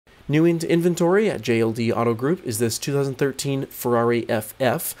New into inventory at JLD Auto Group is this 2013 Ferrari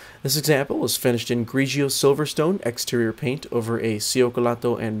FF. This example was finished in Grigio Silverstone Exterior Paint over a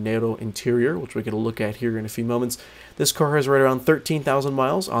Cioccolato and Nero interior, which we're going to look at here in a few moments. This car has right around 13,000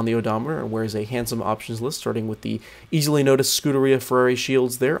 miles on the odometer and wears a handsome options list, starting with the easily noticed Scuderia Ferrari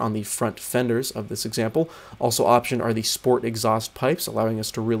Shields there on the front fenders of this example. Also optioned are the sport exhaust pipes, allowing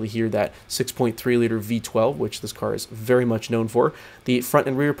us to really hear that 6.3-liter V12, which this car is very much known for. The front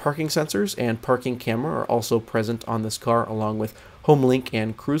and rear parking sensors and parking camera are also present on this car, along with Homelink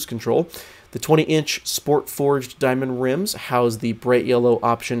and cruise control. The 20-inch sport forged diamond rims house the bright yellow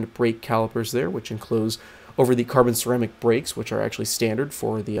optioned brake calipers there, which enclose over the carbon ceramic brakes, which are actually standard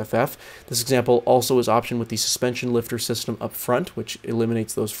for the FF. This example also is optioned with the suspension lifter system up front, which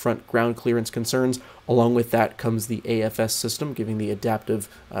eliminates those front ground clearance concerns. Along with that comes the AFS system, giving the adaptive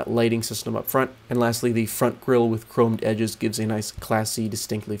lighting system up front. And lastly, the front grille with chromed edges gives a nice classy,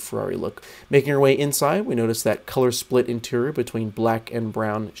 distinctly Ferrari look. Making our way inside, we notice that color split interior between black and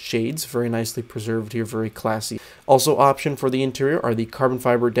brown shades, very nicely preserved here, very classy. Also optioned for the interior are the Carbon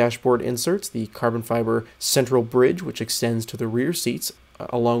Fibre Dashboard Inserts, the Carbon Fibre Central Bridge, which extends to the rear seats,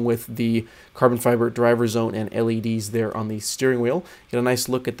 along with the carbon fiber driver zone and LEDs there on the steering wheel. Get a nice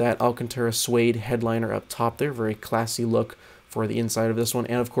look at that Alcantara suede headliner up top there, very classy look for the inside of this one.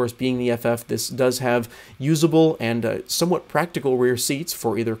 And of course, being the FF, this does have usable and somewhat practical rear seats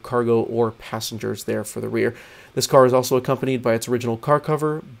for either cargo or passengers there for the rear. This car is also accompanied by its original car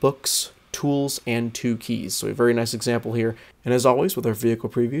cover, books, tools, and 2 keys. So a very nice example here. And as always with our vehicle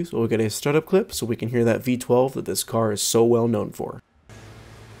previews, we'll get a startup clip so we can hear that V12 that this car is so well known for.